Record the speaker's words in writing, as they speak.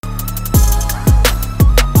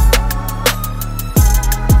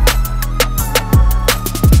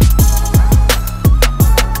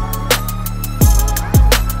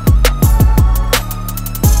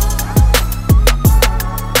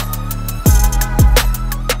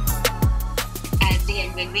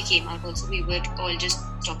when we came out also, we were all just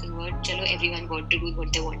talking about, chalo, everyone got to do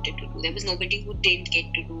what they wanted to do. There was nobody who didn't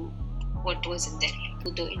get to do what was in there.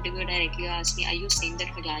 So the interviewer directly asked me, are you saying that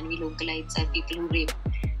Haryanvi localites are people who rape?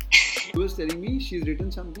 She was telling me she's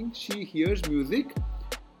written something, she hears music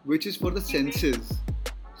which is for the senses.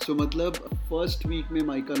 So मतलब first week में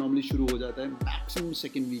Mica normally शुरू हो जाता है, maximum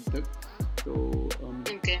second week तक. तो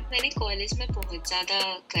okay. मैंने college में बहुत ज़्यादा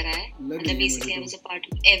करा है. मतलब basically I was a part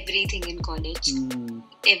of everything in college.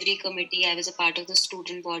 Every committee, I was a part of the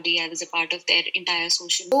student body. I was a part of their entire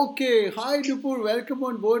social. Okay, hi Nupoor, welcome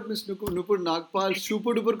on board, Miss Nupoor Nagpal.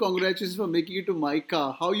 Super duper congratulations for making it to Mica.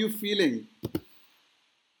 How are you feeling?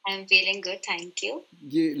 I'm feeling good, thank you.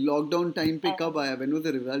 ये lockdown time पे कब आया? When was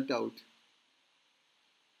the result out?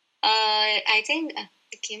 I think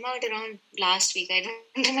it came out around last week. I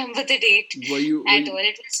don't remember the date at all.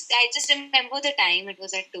 It was. I just remember the time. It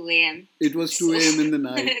was at 2 a.m. It was 2 a.m. in the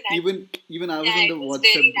night. even I was in the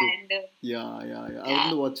WhatsApp group. Random. Yeah. I was in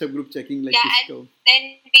the WhatsApp group checking like. And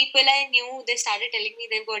then people I knew, they started telling me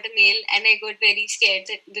they've got a mail, and I got very scared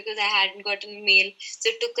because I hadn't gotten a mail. So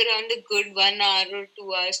it took around a good 1 hour or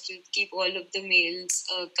 2 hours to keep all of the mails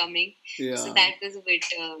coming. Yeah. So that was a bit.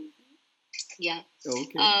 Yeah.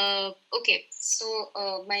 Okay. Okay. So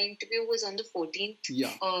my interview was on the 14th.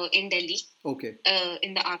 Yeah. In Delhi. Okay.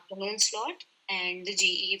 In the afternoon slot, and the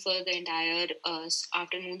GE for the entire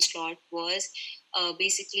afternoon slot was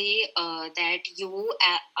basically that you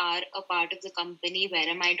are a part of the company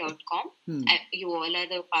whereami.com. You all are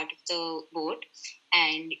the part of the board,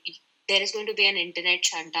 and there is going to be an internet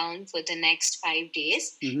shutdown for the next 5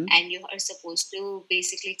 days, and you are supposed to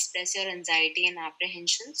basically express your anxiety and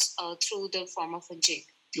apprehensions through the form of a jig.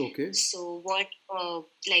 Okay. So what,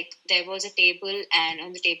 there was a table, and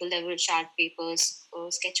on the table there were chart papers,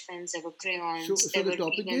 sketch pens, there were crayons. So the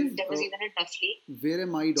topic is... There was even a duffly.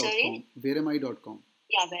 Whereami.com. Sorry? Whereami.com.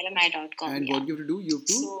 Yeah, whereami.com. And what you have to do? You have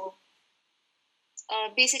to... So,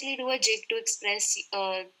 basically do a jig to express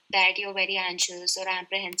that you're very anxious or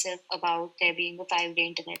apprehensive about there being a 5-day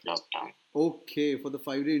internet lockdown. Okay, for the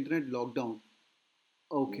 5-day internet lockdown.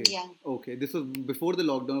 Okay. Yeah. Okay. This was before the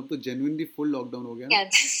lockdown. Ab to genuinely full lockdown ho gaya. Yeah,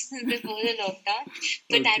 this was before the lockdown.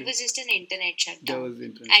 But okay. That was just an internet shutdown. That was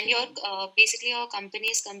internet. And basically your company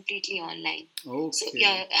is completely online. Okay. So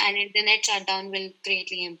yeah, an internet shutdown will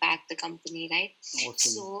greatly impact the company, right?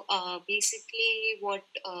 Awesome. So basically what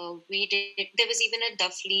we did, there was even a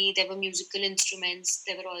duffly, there were musical instruments,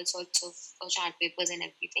 there were all sorts of chart papers and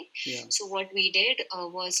everything. Yeah. So what we did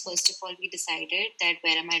was, first of all, we decided that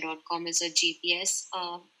whereami.com is a GPS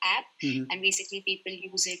app, and basically people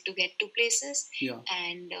use it to get to places. Yeah.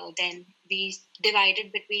 And then we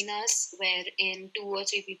divided between us, wherein 2 or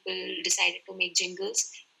 3 people decided to make jingles,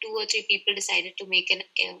 2 or 3 people decided to make an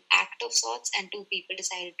act of sorts, and 2 people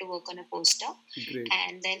decided to work on a poster. Great.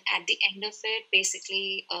 And then at the end of it,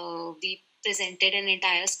 basically we presented an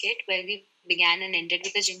entire skit where we began and ended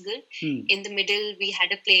with a jingle. In the middle, we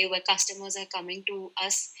had a play where customers are coming to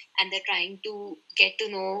us and they're trying to get to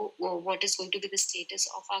know what is going to be the status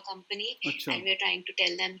of our company. Achha. And we're trying to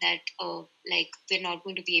tell them that we're not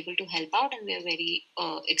going to be able to help out, and we're very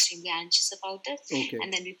extremely anxious about it. Okay.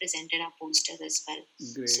 And then we presented our poster as well.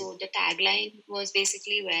 Great. So the tagline was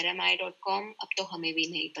basically whereami.com, ab to hame bhi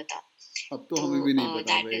nahi pata. Ab to hame bhi nahi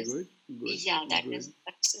pata. Very good. Yeah, that's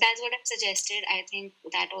what I've suggested. I think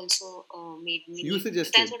that also made me... You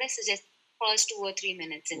suggested? That's what I suggested. First 2 or 3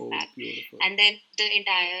 minutes, in fact. Beautiful. And then the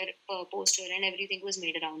entire poster and everything was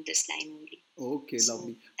made around this line only. Okay, so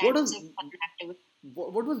lovely. What was a fun activity.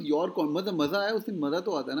 What was your मतलब मजा आया उस दिन मजा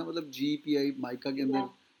तो आता है ना मतलब GPI Mica के अंदर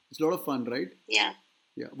it's a lot of fun, right? Yeah.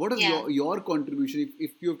 What is your contribution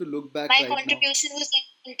if you have to look back? My contribution was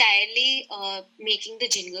entirely making the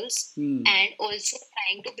jingles and also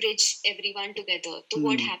trying to bridge everyone together. So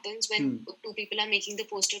what happens when 2 people are making the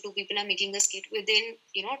poster, 2 people are making a skit, within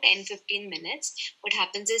 10-15 minutes, what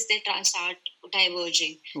happens is they start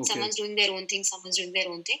diverging. Okay. Someone's doing their own thing, someone's doing their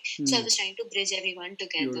own thing. So I was trying to bridge everyone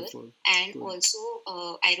together. Beautiful. And also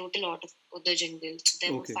I wrote a lot of the jingles. So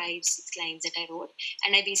there were 5-6 lines that I wrote,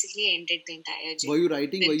 and I basically ended the entire jingle. Were you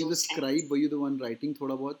writing? Were you the scribe? Were you the one writing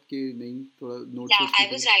thoda bahut ke nahi thoda notes? Yeah, I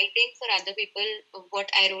was writing for other people. What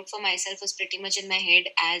I wrote for myself was pretty much in my head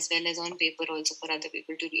as well as on paper also for other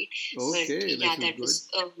people to read. Okay, but that was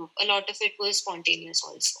a lot of it was spontaneous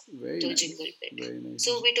also. Very the nice. Jingle bit. Very nice.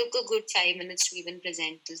 So we took a good 5 minutes to even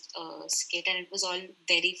present this skit, and it was all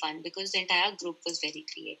very fun because the entire group was very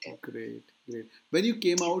creative. Great. When you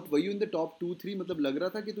came out, were you in the top 2-3? मतलब लग रहा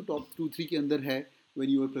था कि तू top 2-3 के अंदर है when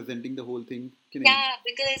you were presenting the whole thing? Yeah,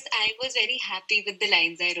 because I was very happy with the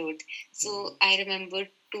lines I wrote. So I remember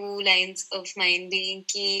 2 lines of mine being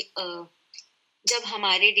कि जब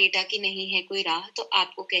हमारे डेटा की नहीं है कोई राह तो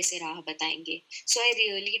आपको कैसे राह बताएंगे. So I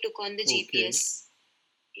really took on the Okay. GPS.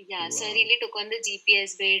 Yeah, so I Wow. really took on the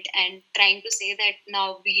GPS bit and trying to say that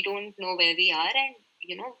now we don't know where we are,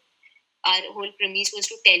 and our whole premise was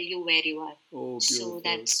to tell you where you are. Oh, So beautiful.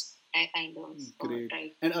 that's I kind of Great.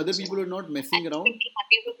 tried. And other So people are not messing I'm around? pretty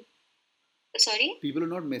happy with. Sorry? People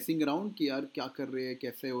are not messing around कि यार क्या कर रहे हैं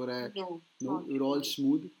कैसे हो रहा है. No, No, not you're at all all.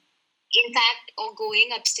 smooth. In fact, going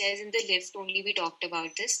upstairs in the lift only, we talked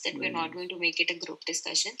about this, that Very we're not nice. going to make it a group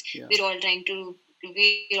discussion. Yeah. We're all going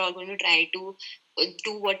to try to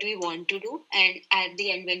do what we want to do. And at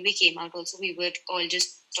the end, when we came out, also, we were all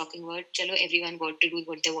just talking about, chalo, everyone got to do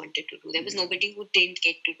what they wanted to do. There was nobody who didn't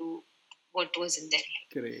get to do what was in their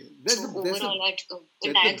life. Great. That's So the that's overall, the, our that's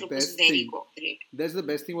entire the group was best very thing. cooperative. That's the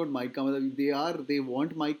best thing about Mica. मतलब they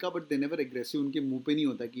want Mica but they never aggressive. उनके मुंह पे नहीं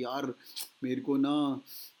होता कि यार मेरे को ना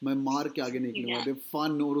मैं मार के आगे निकलूंगा. Yeah. They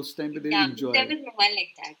fun और उस time पे they Yeah, enjoy. there was no one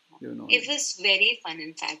like that. You know. It was very fun,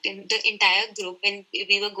 in fact. In the entire group, when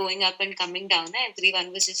we were going up and coming down,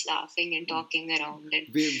 everyone was just laughing and talking around and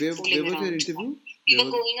Where fooling was your around. interview? We were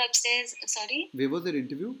going upstairs. Sorry, Where was your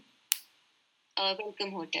interview?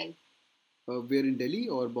 Welcome Hotel. Where in Delhi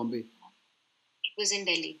or Bombay? It was in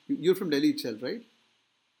Delhi. You're from Delhi itself, right?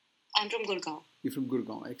 I'm from Gurgaon. You're from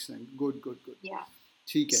Gurgaon. Excellent. Good. Yeah.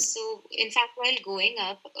 ठीक है. So, in fact, while going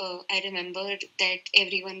up, I remembered that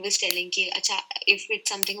everyone was telling कि अच्छा, if it's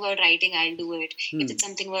something about writing, I'll do it. If it's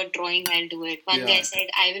something about drawing, I'll do it. One guy said,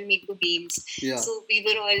 I will make the beams. Yeah. So we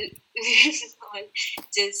were all,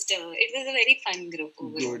 just, it was a very fun group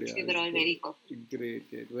overall. Good, yeah, We were all good. very cooperative.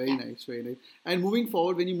 Great. Very nice. And moving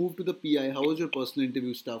forward, when you moved to the PI, how was your personal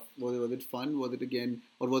interview stuff? Was it fun? Was it again,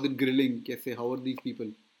 or was it grilling? कैसे? How are these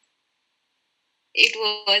people? It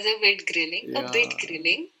was a bit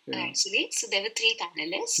grilling, actually. So there were 3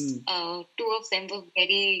 panelists. 2 of them were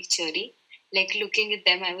very cheery. Like looking at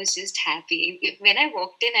them, I was just happy. When I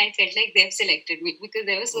walked in, I felt like they've selected me because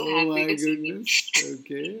they were so happy to see me.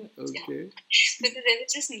 Okay. Because they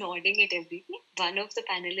were just nodding at everything. One of the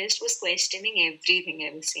panelists was questioning everything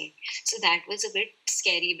I was saying. So that was a bit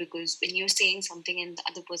scary because when you're saying something and the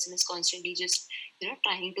other person is constantly just,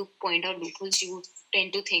 trying to point out loopholes, you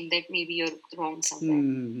tend to think that maybe you're wrong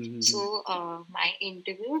somewhere. So my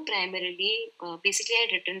interview primarily, basically I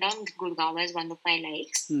had written down Gurgaon as one of my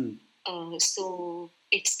likes. So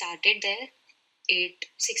it started there.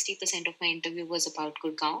 60% of my interview was about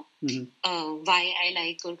Gurgaon. Why I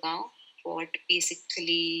like Gurgaon, what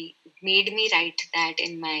basically made me write that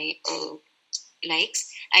in my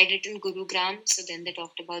likes. I'd written Gurugram, so then they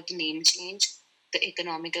talked about the name change, the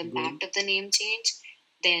economic impact of the name change.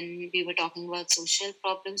 Then we were talking about social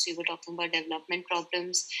problems, we were talking about development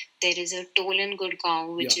problems. There is a toll in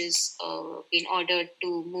Gurgaon which is been ordered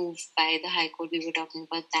to move by the High Court. We were talking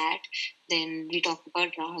about that. Then we talked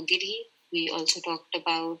about Rahagiri. We also talked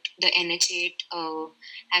about the NH8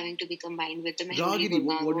 having to be combined with the Mehuli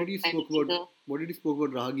Rahagiri. What did you spoke about? What did you spoke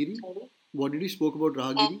about Rahagiri? Sorry? What did you spoke about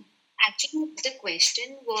Rahagiri? Actually, the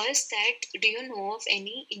question was that do you know of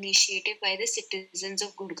any initiative by the citizens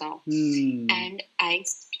of Gurgaon? And I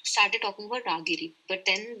started talking about Ragiri, but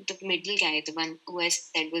then the middle guy, the one who I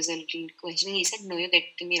said was a little questioning, he said, "No, you're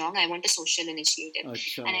getting me wrong. I want a social initiative."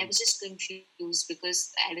 Achha. And I was just confused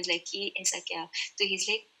because I was like, "Ki aisa kya?" So he's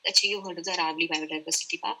like, "Achha, you heard of the Aravali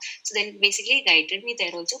Biodiversity Park?" So then basically he guided me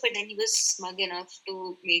there also, but then he was smug enough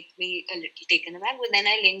to make me a little taken aback. But then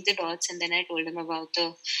I linked the dots and then I told him about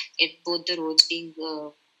both the roads being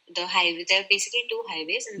the highway. There are basically 2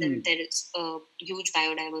 highways, and then there is a huge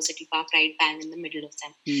biodiversity park right bang in the middle of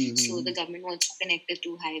them. So the government wants to connect the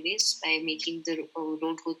 2 highways by making the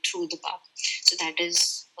road go through the park. So that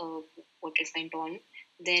is what it went on.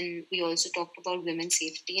 Then we also talked about women's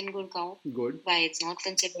safety in Gurgaon. Good. Why it's not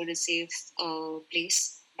considered a safe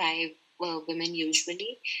place by women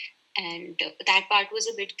usually. And that part was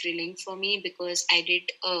a bit grilling for me because I did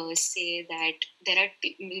say that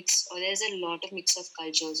there's a lot of mix of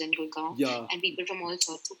cultures in Gurgaon, and people from all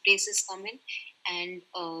sorts of places come in, and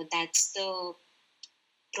that's the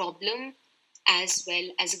problem as well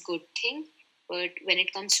as a good thing. But when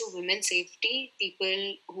it comes to women's safety,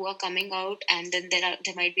 people who are coming out, and then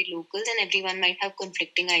there might be locals, and everyone might have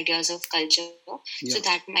conflicting ideas of culture. So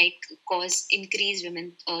that might cause increased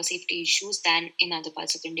women safety issues than in other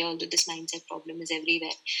parts of India. Although this mindset problem is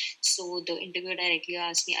everywhere. So the interviewer directly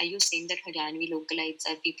asked me, "Are you saying that Haryanvi localites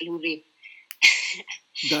are people who rape?"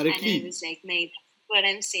 Directly. And I was like, "No, what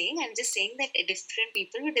I'm saying. I'm just saying that different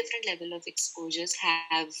people with different level of exposures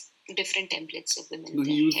have different templates of women." No,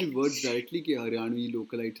 he used the words directly. Ki Haryanvi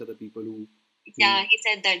localites are the people who Yeah, he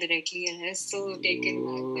said that directly, and I was so taken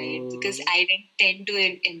back by it because I didn't tend to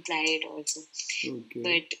imply it also. Okay.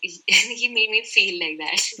 But he made me feel like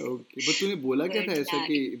that. Okay. But तूने बोला क्या था But ऐसा yeah,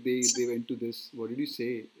 कि they went to this? What did you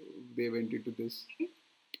say? They went into this.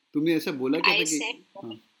 तुमने ऐसा बोला क्या था I कि said हाँ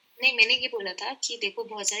नहीं, मैंने ये बोला था कि देखो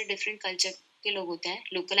बहुत सारे डिफरेंट कल्चर के लोग होते हैं,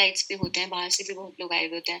 लोकलाइट्स भी होते हैं, बाहर से भी बहुत लोग आए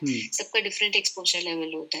हुए होते हैं, सबका डिफरेंट एक्सपोजर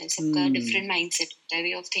लेवल होता है, सबका डिफरेंट माइंडसेट होता है,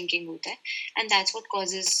 वे ऑफ थिंकिंग होता है, and that's what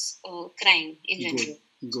causes crime in general.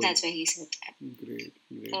 good That's why he said that. great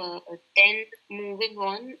Then moving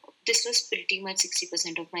on, this was pretty much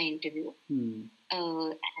 60% of my interview.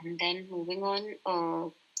 And then moving on,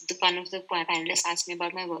 one of the panelists asked me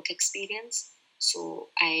about my work experience. So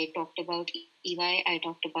I talked about EY, I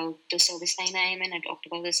talked about the service line I am in, I talked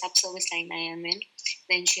about the sub-service line I am in.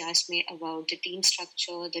 Then she asked me about the team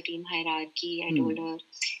structure, the team hierarchy. I told her.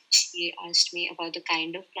 She asked me about the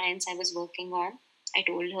kind of clients I was working on. I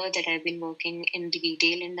told her that I've been working in the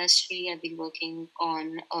retail industry. I've been working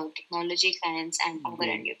on technology clients and power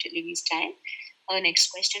and utilities clients. Her next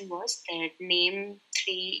question was that name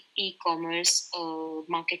 3 e-commerce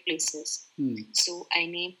marketplaces. So I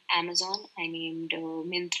named Amazon, I named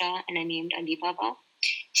Myntra, and I named Alibaba.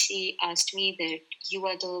 She asked me that you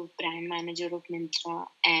are the brand manager of Myntra,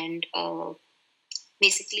 and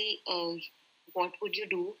basically, what would you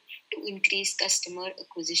do to increase customer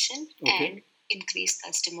acquisition and increase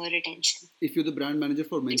customer retention? If you're the brand manager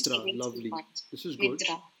for Myntra, lovely. This is good.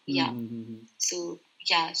 Myntra, yeah. So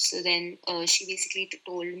yeah, so then she basically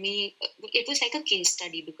told me it was like a case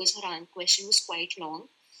study because her question was quite long.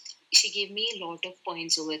 She gave me a lot of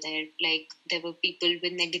points over there. Like there were people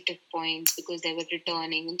with negative points because they were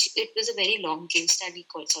returning, and it was a very long case study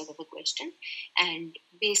sort of a question. And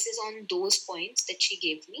basis on those points that she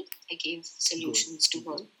gave me, I gave solutions to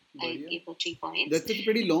her. I gave her 3 points. That's a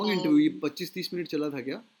pretty long interview. ये 25-30 minute चला था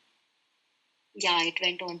क्या? Yeah, it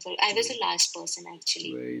went on for. I was the last person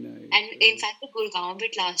actually. Very nice. And in fact, the Gurgaon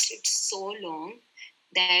bit lasted so long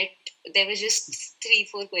that there was just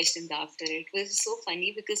 3-4 questions after it. It was so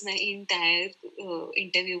funny because my entire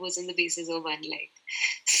interview was on the basis of one like.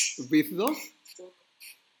 Basis of? So,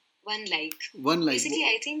 one like. One like. Basically,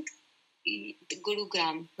 I think the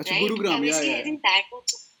Gurugram. Achha, right? Gurugram, yeah. I think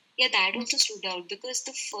that also stood out because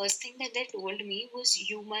the first thing that they told me was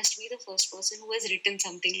you must be the first person who has written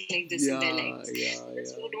something like this in their lives.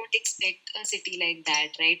 So you don't expect a city like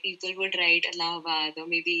that, right? People would write Allahabad or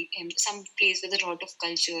maybe some place with a lot of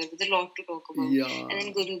culture, with a lot to talk about. And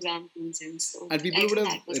then Gurugram comes in. So and people would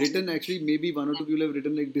have written actually maybe one or two people have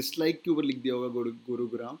written like dislike के ऊपर लिख दिया होगा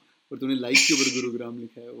Gurugram. और तूने like के ऊपर गुरुग्राम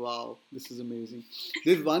लिखा है. Wow, this is amazing.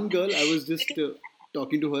 There's one girl I was just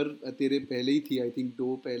talking to her. तेरे पहले ही थी I think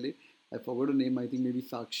 2 पहले. I forgot her name. I think maybe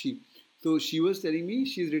Sakshi. So she was telling me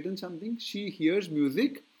she's written something. She hears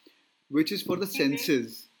music which is for the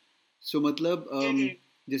senses. So मतलब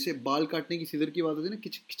जैसे बाल काटने की scissor की बात होती है ना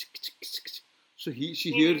किच किच किच किच किच. So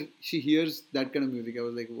she hears that kind of music. I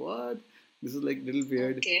was like, what? This is like little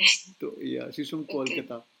weird. Okay. So yeah, she's from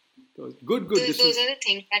Kolkata. So good. Those are the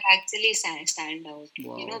things that actually stand out.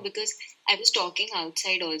 Wow. You know, because I was talking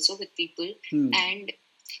outside also with people, and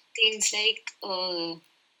things like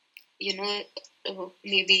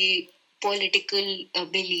maybe political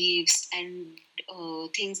beliefs and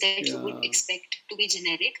things that you would expect to be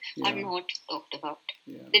generic are not talked about.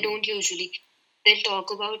 They don't usually. They'll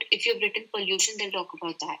talk about if you've written pollution, they'll talk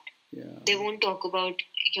about that. They won't talk about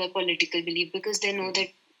your political belief because they know that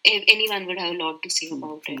anyone would have a lot to say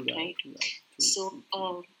about it, right? So,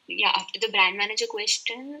 after the brand manager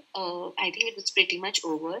question, I think it was pretty much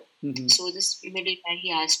over. So this middle guy,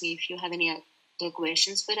 he asked me if you have any other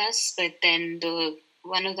questions for us, but then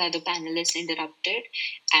one of the other panelists interrupted,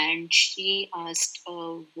 and she asked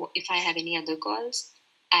if I have any other calls.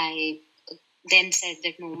 I then said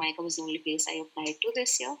that no, Mica was the only place I applied to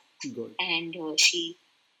this year. Good. And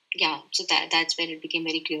so that's where it became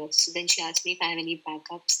very clear. So then she asked me if I have any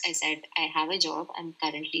backups. I said I have a job. I'm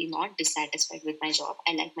currently not dissatisfied with my job.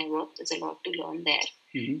 I like my work. There's a lot to learn there,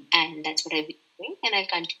 and that's what I've been doing. And I'll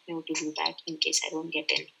continue to do that in case I don't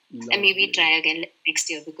get in. Lovely. And maybe try again next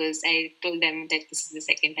year because I told them that this is the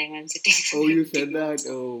second time I'm sitting. Oh, you said that?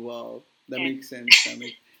 Oh, wow. That makes sense.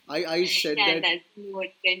 I said that. That's what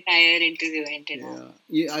the entire interview ended on.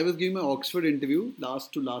 Yeah, I was giving my Oxford interview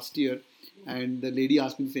last year, and the lady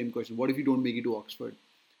asked me the same question. What if you don't make it to Oxford?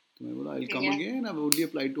 So I said, I'll come again. I've only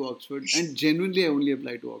applied to Oxford, and genuinely I only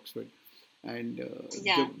applied to Oxford. And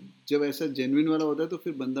जब ऐसा genuine वाला होता है तो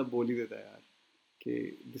फिर बंदा बोल ही देता है यार.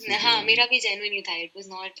 Okay, this is the हाँ one. मेरा भी genuine ही था. It was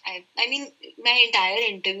not. I mean my entire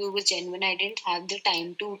interview was genuine. I didn't have the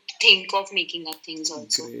time to think of making up things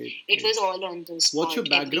also. Great, It great. was all on the spot. What's your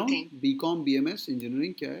background? Everything. BCom, BMS,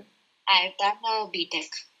 engineering क्या है? I've done a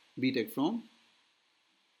BTech BTech from?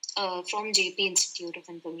 from JP Institute of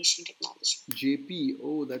Information Technology. JP.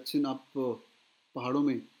 Oh, that's in up पहाड़ों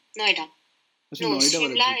में. Noida. अच्छा, No, Noida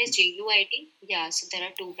वाला Shimla JP. is JUIT. Yeah, so there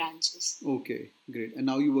are 2 branches. Okay, great. And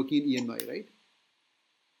now you're working in ENY, right?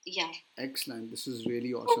 Yeah. Excellent. This is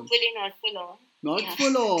really awesome. Hopefully not for long. Not Yeah. for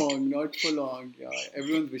long. Not for long. Yeah,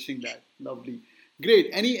 everyone's wishing that. Lovely. Great.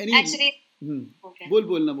 Any? Actually, okay.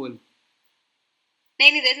 बोल ना बोल.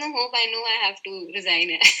 नहीं, there's no hope. I know I have to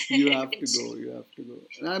resign. You have to go. You have to go.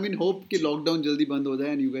 I mean, hope कि lockdown जल्दी बंद हो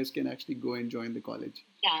जाए and you guys can actually go and join the college.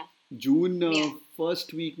 Yeah. June Yeah.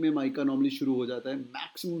 First week में mica normally शुरू हो जाता है,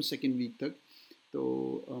 मैक्सिमम सेकेंड वीक तक. तो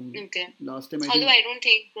Okay. Last time Although I don't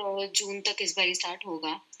think June तक इस बार start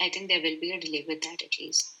होगा. I think there will be a delay with that at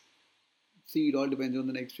least. See, it all depends on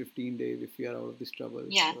the next 15 days if we are out of this trouble.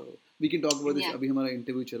 Yeah. So we can talk about this. Yeah. अभी हमारा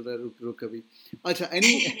interview चल रहा है, रुक अभी. अच्छा,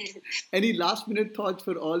 any last minute thoughts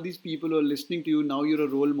for all these people who are listening to you now? You're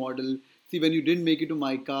a role model. See, when you didn't make it to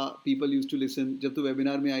Mica, people used to listen. जब तो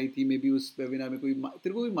webinar में आई थी, maybe उस webinar में कोई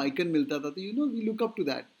तेरे को कोई माइकन मिलता था, तो we look up to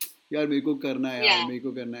that. यार मेरे को करना है, यार मेरे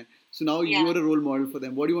को करना है. So now you are a role model for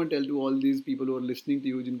them. What do you want to tell to all these people who are listening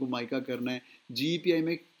to you, जिनको माइका करना है, GPI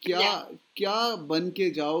में क्या बन के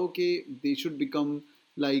जाओ कि they should become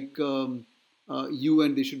like you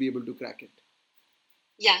and they should be able to crack it?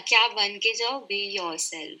 Yeah, क्या बन के जाओ, be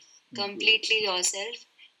yourself, completely yourself,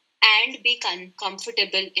 and be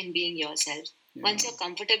comfortable in being yourself. Yeah. Once you're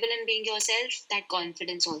comfortable in being yourself, that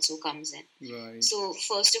confidence also comes in. Right. So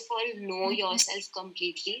first of all, know yourself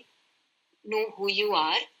completely. Know who you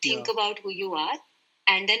are. Think about who you are.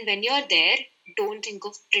 And then when you're there, don't think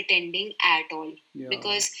of pretending at all. Yeah.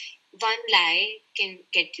 Because one lie can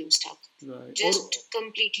get you stuck. Right. Just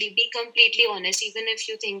be completely honest. Even if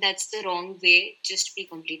you think that's the wrong way, just be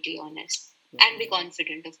completely honest. Right. And be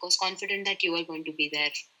confident, of course, confident that you are going to be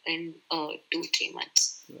there in 2-3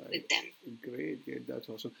 months with them. Great, that's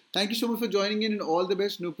awesome. Thank you so much for joining in, and all the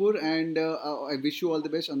best, Nupoor. And I wish you all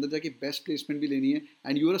the best. अंदर जाके best placement भी लेनी है.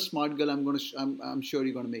 And you're a smart girl. I'm sure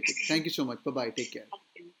you're gonna make it. Thank you so much. Bye bye. Take care.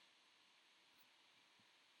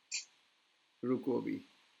 रुको अभी.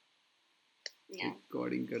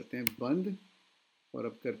 Recording करते हैं बंद और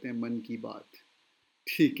अब करते हैं मन की बात.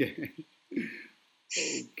 ठीक है.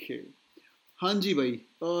 ओके. हाँ जी भाई.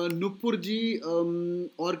 नुपुर जी,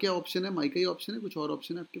 और क्या ऑप्शन है? माइका ही ऑप्शन है, कुछ और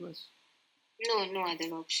ऑप्शन है आपके पास? No other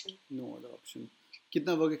option. No other option.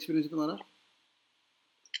 कितना वर्क एक्सपीरियंस है तुम्हारा?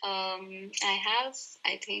 I have,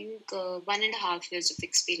 I think, 1.5 years of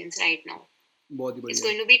experience right now. बहुत ही बढ़िया. It's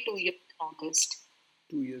going to be 2 years from August.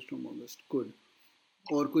 2 years from August. Good.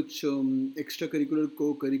 और कुछ एक्स्ट्रा करिकुलर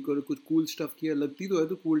को करिकुलर कुछ cool stuff किया? लगती तो है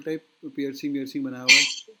तो कूल टाइप पियर्सिंग बनाया हुआ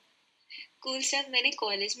है. Cool stuff मैंने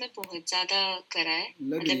कॉलेज में बहुत ज़्यादा करा है.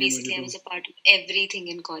 मतलब basically I was a part of everything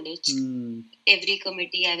in college. Every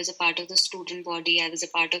committee, I was a part of the student body. I was a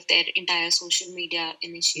part of their entire social media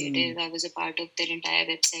initiative. I was a part of their entire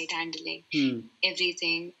website handling.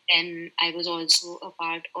 Everything. And I was also a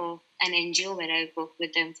part of an NGO where I worked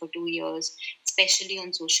with them for 2 years, especially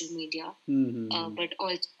on social media, but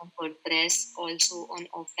also on WordPress, also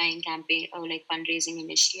on offline campaign or like fundraising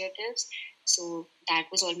initiatives. So that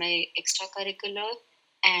was all my extracurricular.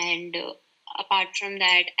 And apart from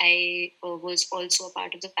that, I was also a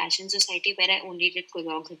part of the Fashion Society where I only did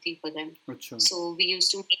choreography for them. Achha. So we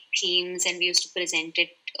used to make themes and we used to present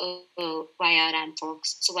it via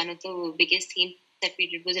Ramfox. So one of the biggest themes that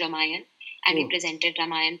we did was Ramayan, and we presented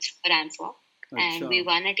Ramayan through Ramfox, and we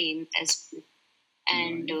won a team as well.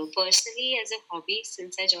 And personally, as a hobby,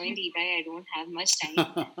 since I joined EY, I don't have much time,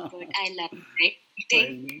 but I love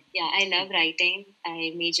writing. Yeah, I love writing.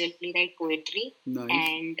 I majorly write poetry. Nice.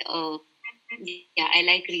 And I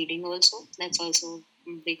like reading also. That's also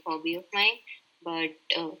a big hobby of mine.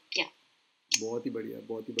 But yeah. बहुत ही बढ़िया.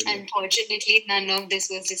 Unfortunately, none of this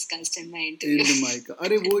was discussed in my interview. In the mic.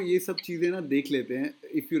 अरे वो ये सब चीजें ना देख लेते हैं.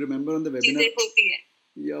 If you remember on the webinar. चीजें होती हैं.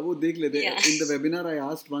 Yeah, वो देख लेते हैं. In the webinar, I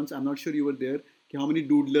asked once. I'm not sure you were there. How many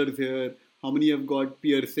doodlers here? How many have got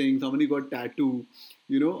piercings? How many got tattoo?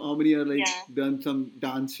 You know, how many are like done some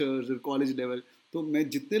dancers or college level? तो मैं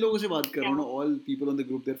जितने लोगों से बात कर रहा हूँ ना, all people on the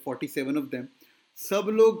group, there are 47 of them. सब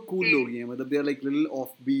लोग cool लोग ही हैं. मतलब they are like little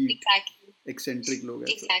offbeat. Exactly. eccentric लोग हैं,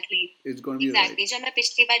 Exactly. it's gonna be Exactly. right. जब मैं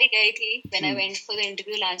पिछली बारी गई थी, when I went for the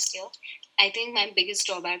interview last year, I think my biggest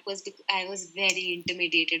drawback was because I was very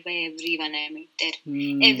intimidated by everyone I met there.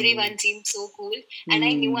 Everyone seemed so cool, and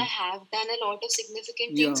I knew I have done a lot of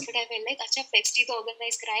significant things, but I felt like अच्छा fest ही तो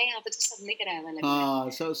organise कराया, यहाँ पे तो सबने कराया वाला है.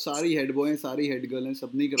 हाँ, सारी हेड बॉय हैं, सारी हेड गर्ल हैं,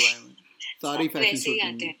 सबने करवाया है, सारी फैशन शो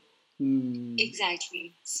टीम में. Exactly.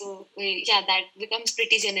 So yeah, that becomes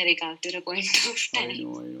pretty generic after a point of time. I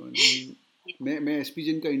know. मैं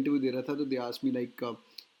एसपीजन का इंटरव्यू दे रहा था, तो दे आस्क्ड मी लाइक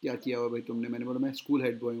क्या किया हुआ भाई तुमने. मैंने बोला मैं स्कूल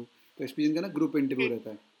हेड बॉय हूँ. तो एसपीजन का ना ग्रुप इंटरव्यू रहता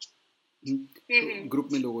है, तो ग्रुप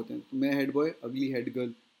में लोग होते हैं. तो मैं हेड बॉय, अगली हेड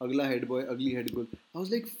गर्ल, अगला हेड बॉय, अगली head girl. I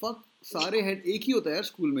was like fuck, सारे हेड एक ही होता है यार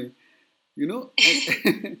स्कूल में, you know.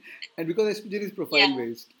 And because SPJ is profile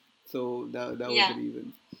based, so that was the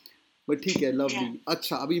reason. But ठीक है, lovely.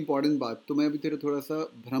 अच्छा, अभी important बात, तो मैं अभी तेरा थोड़ा सा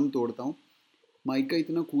भ्रम तोड़ता हूँ. माइका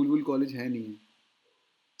इतना कूल कॉलेज है नहीं है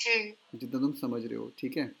जितना तुम समझ रहे हो,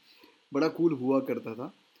 ठीक है. बड़ा कूल हुआ करता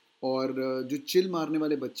था, और जो चिल मारने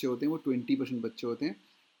वाले बच्चे होते हैं वो 20% बच्चे होते हैं.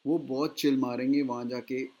 वो बहुत चिल मारेंगे, वहाँ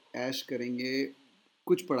जाके ऐश करेंगे,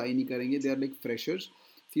 कुछ पढ़ाई नहीं करेंगे. They are like freshers.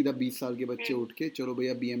 सीधा 20 साल के बच्चे उठ के चलो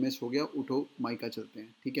भैया BMS हो गया, उठो माइका चलते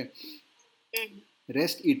हैं, ठीक है.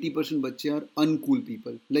 रेस्ट 80% बच्चे are uncool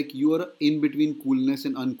people. Like you are in between coolness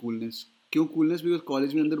and अनकूलनेस. क्यों कूलनेस? बिकॉज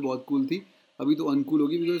कॉलेज में अंदर बहुत कूल थी, अभी तो अनकूल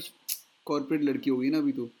होगी बिकॉज कॉर्पोरेट लड़की होगी ना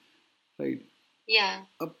अभी तो, राइट.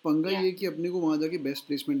 अब पंगा ये कि अपने को वहाँ जाके बेस्ट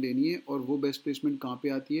प्लेसमेंट लेनी है, और वो बेस्ट प्लेसमेंट कहाँ पे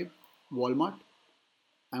आती है? वॉलमार्ट,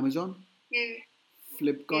 अमेजॉन,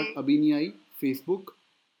 फ्लिपकार्ट अभी नहीं आई, फेसबुक,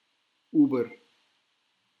 ऊबर,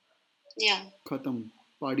 खत्म,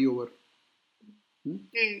 पार्टी ओवर.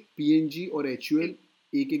 PNG और HUL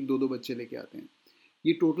एक एक दो बच्चे लेके आते हैं.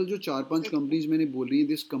 ये टोटल जो 4-5 कंपनीज मैंने बोल रही है,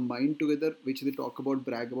 this combined together which they talk about,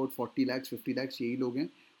 brag about 40 lakhs 50 lakhs, यही लोग हैं.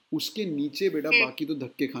 उसके नीचे बेटा बाकी तो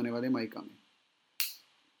धक्के खाने वाले माइका में,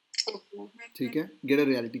 ठीक है. Get a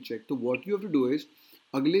reality check. तो what you have to do is,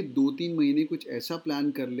 अगले 2-3 महीने कुछ ऐसा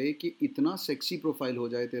प्लान कर ले कि इतना सेक्सी प्रोफाइल हो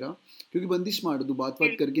जाए तेरा, क्योंकि बंदी स्मार्ट है, तू बात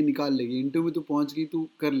करके निकाल लेगी. इंटरव्यू में तू पहुंच गई, तू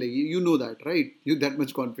कर लेगी, you know that, right. You that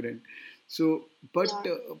much confident. So but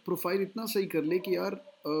profile इतना सही कर ले कि यार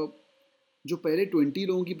जो पहले 20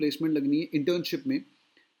 लोगों की प्लेसमेंट लगनी है इंटर्नशिप में,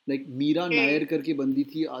 लाइक मीरा नायर करके बंदी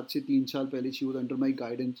थी आज से 3 साल पहले, she was under my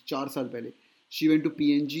guidance 4 साल पहले. She went to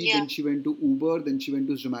PNG, then she went to Uber, then she went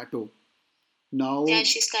to Zomato. Now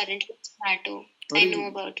she's currently at Zomato. I know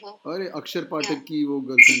about her. अरे अक्षर पाठक की वो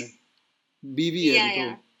गर्लफ्रेंड है, बीवी है अभी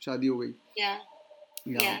तो, शादी हो गई.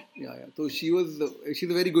 तो she's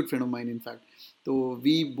a very good friend of mine in fact. So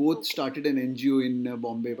we both started an NGO in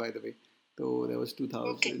Bombay, by the way. So that was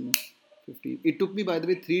 2015. It took me, by the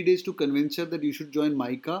way, 3 days to convince her that you should join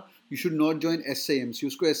Mica. You should not join SIMC.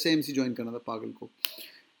 उसको SIMC join करना था पागल को.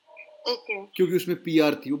 क्योंकि उसमें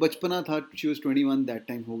PR थी, वो बचपना था. She was 21 that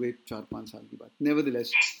time, हो गई 4-5 साल की बात.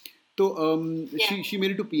 Nevertheless, तो she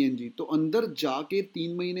made it to PNG. तो अंदर जाके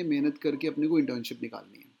 3 महीने मेहनत करके अपने को इंटर्नशिप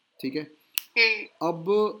निकालनी है, ठीक है. अब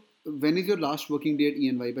when is your last working day at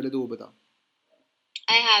ENY, पहले तो वो बता.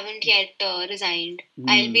 I haven't yet resigned.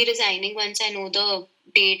 I'll be resigning once I know the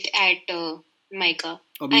date at Mica.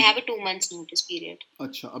 I have a 2 months notice period.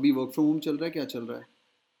 अच्छा, अभी work from home चल रहा है, क्या चल रहा है?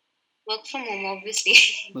 Work from home, obviously.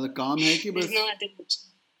 मतलब काम है कि बस? No other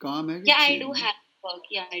option. काम है कि? Yeah, I do have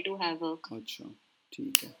work. Yeah, I do have work. अच्छा,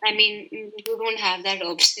 ठीक है. I mean, you don't have that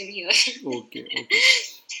option here. Okay.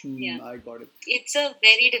 Yeah. I got it. It's a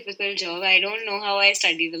very difficult job. I don't know how I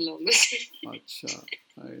study the longest. अच्छा,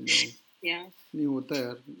 I know. Yeah. नहीं होता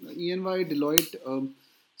यार. ENY, Deloitte,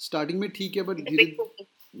 starting में ठीक है, but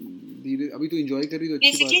धीरे अभी तो enjoy कर रही तो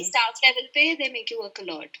अच्छी बात है. Basically, staff level पे they make you work a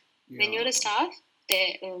lot. Yeah. When you're a staff,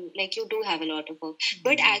 like you do have a lot of work.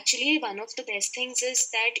 But actually, one of the best things is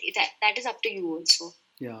that is up to you also.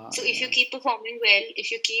 Yeah. So if you keep performing well,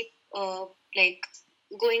 if you keep like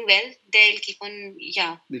going well, they'll keep on.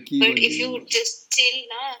 Yeah. But if you just chill,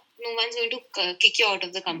 no one's going to kick you out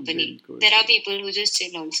of the company. Bilkul. There are people who just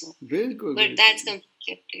chill also. Bilkul. But that's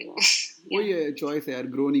completely up to you. वो ये choice है यार,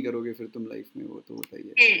 grow नहीं करोगे फिर तुम life में, वो तो होता ही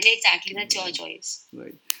है. Exactly, that's your choice.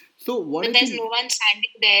 Right. So what? But there's no one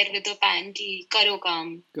standing there with a pan ki karo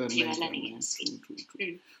kaam. ये वाला नहीं है.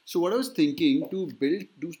 True. So what I was thinking to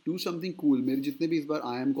do something cool. मेरे जितने भी इस बार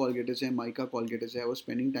IM call getters हैं, Mica call getters हैं, I was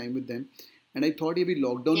spending time with them, and I thought ये भी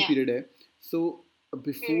lockdown period है, so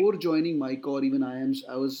before joining Mica or even IMs,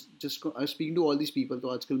 I was speaking to all these people.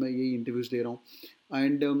 तो आजकल मैं यही interviews दे रहा हूँ.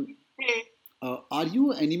 And are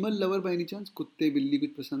you animal lover by any chance? कुत्ते बिल्ली कुछ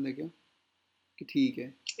पसंद है क्या? कि ठीक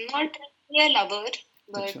है? Not really a lover,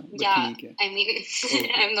 but yeah, I mean,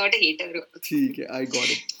 I'm not a hater. ठीक है, I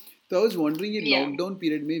got it. So I was wondering, in Yeah. lockdown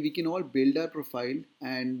period, may we can all build our profile,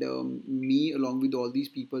 and me along with all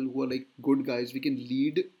these people who are like good guys, we can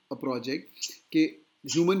lead a project. कि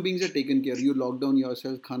human beings are taken care. You lock down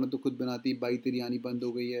yourself. खाना तो खुद बनाती, by तेरी आनी बंद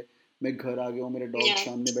हो गई है. मैं घर आ गया हूँ, मेरा डॉग Yeah.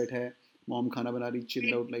 सामने बैठा है, मॉम खाना बना रही,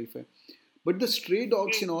 chilled Mm. out life है. But the stray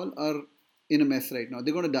dogs and all are in a mess right now.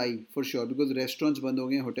 They're gonna die for sure because restaurants बंद हो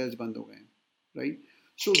गए हैं, hotels बंद हो गए हैं, right?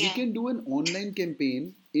 So we Yeah. can do an online campaign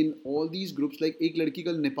in all these groups. Like एक लड़की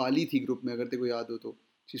कल नेपाली थी group में, अगर तेरे को याद हो तो.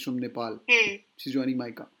 She's from Nepal. She's joining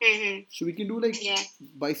Mica. So we can do like Yeah.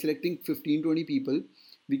 by selecting 15-20 people,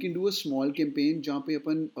 we can do a small campaign जहाँ पे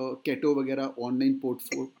अपन keto वगैरह online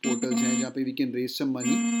portals हैं जहाँ पे we can raise some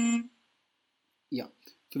money. Yeah,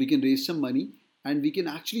 so we can raise some money and we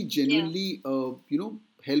can actually genuinely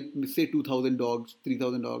help say 2,000 dogs,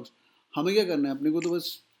 3,000 dogs. हमें क्या करना है, अपने को तो बस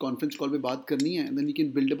कॉन्फ्रेंस कॉल पे बात करनी है, and then we can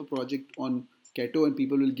build up a project on keto and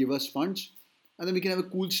people will give us funds and then we can have a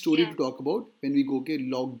cool story Yeah. to talk about when we go के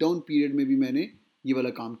lockdown period में भी मैंने ये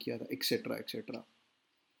वाला काम किया था, etc etc.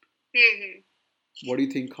 What do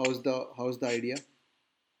you think? How's the idea?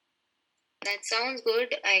 That sounds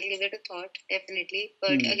good. I'll give it a thought, definitely.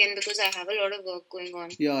 But again, because I have a lot of work going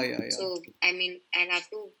on. Yeah. So I mean, I'll have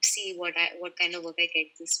to see what kind of work I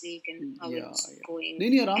get this week and how it's going.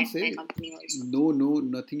 नहीं आराम at से. my company also. No,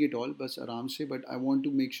 nothing at all. बस आराम से. But I want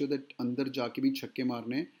to make sure that अंदर जाके भी छक्के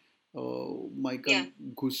मारने हैं. Mica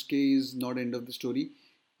घुस के is not end of the story.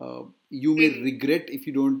 You may regret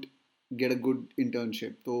if you don't get a good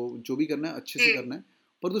internship. तो जो भी करना है अच्छे से करना है.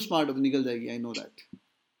 पर तू स्मार्ट हो तो निकल जाएगी. I know that.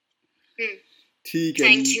 ठीक है.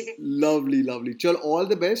 Thank you. Lovely. चल, all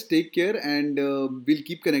the best. Take care and we'll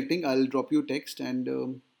keep connecting. I'll drop you a text and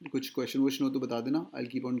कुछ question हो तो बता देना. I'll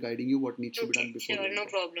keep on guiding you what needs to be done before. Sure, no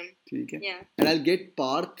problem. ठीक है. Yeah. And I'll get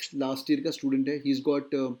Parth, last year का student है. He's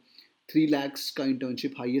got 3 lakhs का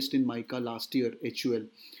internship, highest in Mica last year, HUL.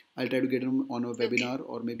 I'll try to get him on a webinar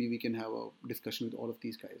or maybe we can have a discussion with all of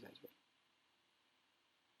these guys as well.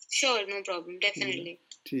 Sure, no problem. Definitely.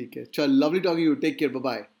 ठीक है. चल, lovely talking to you. Take care.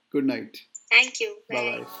 Bye-bye. Good night. Thank you.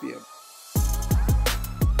 Bye-bye. See you.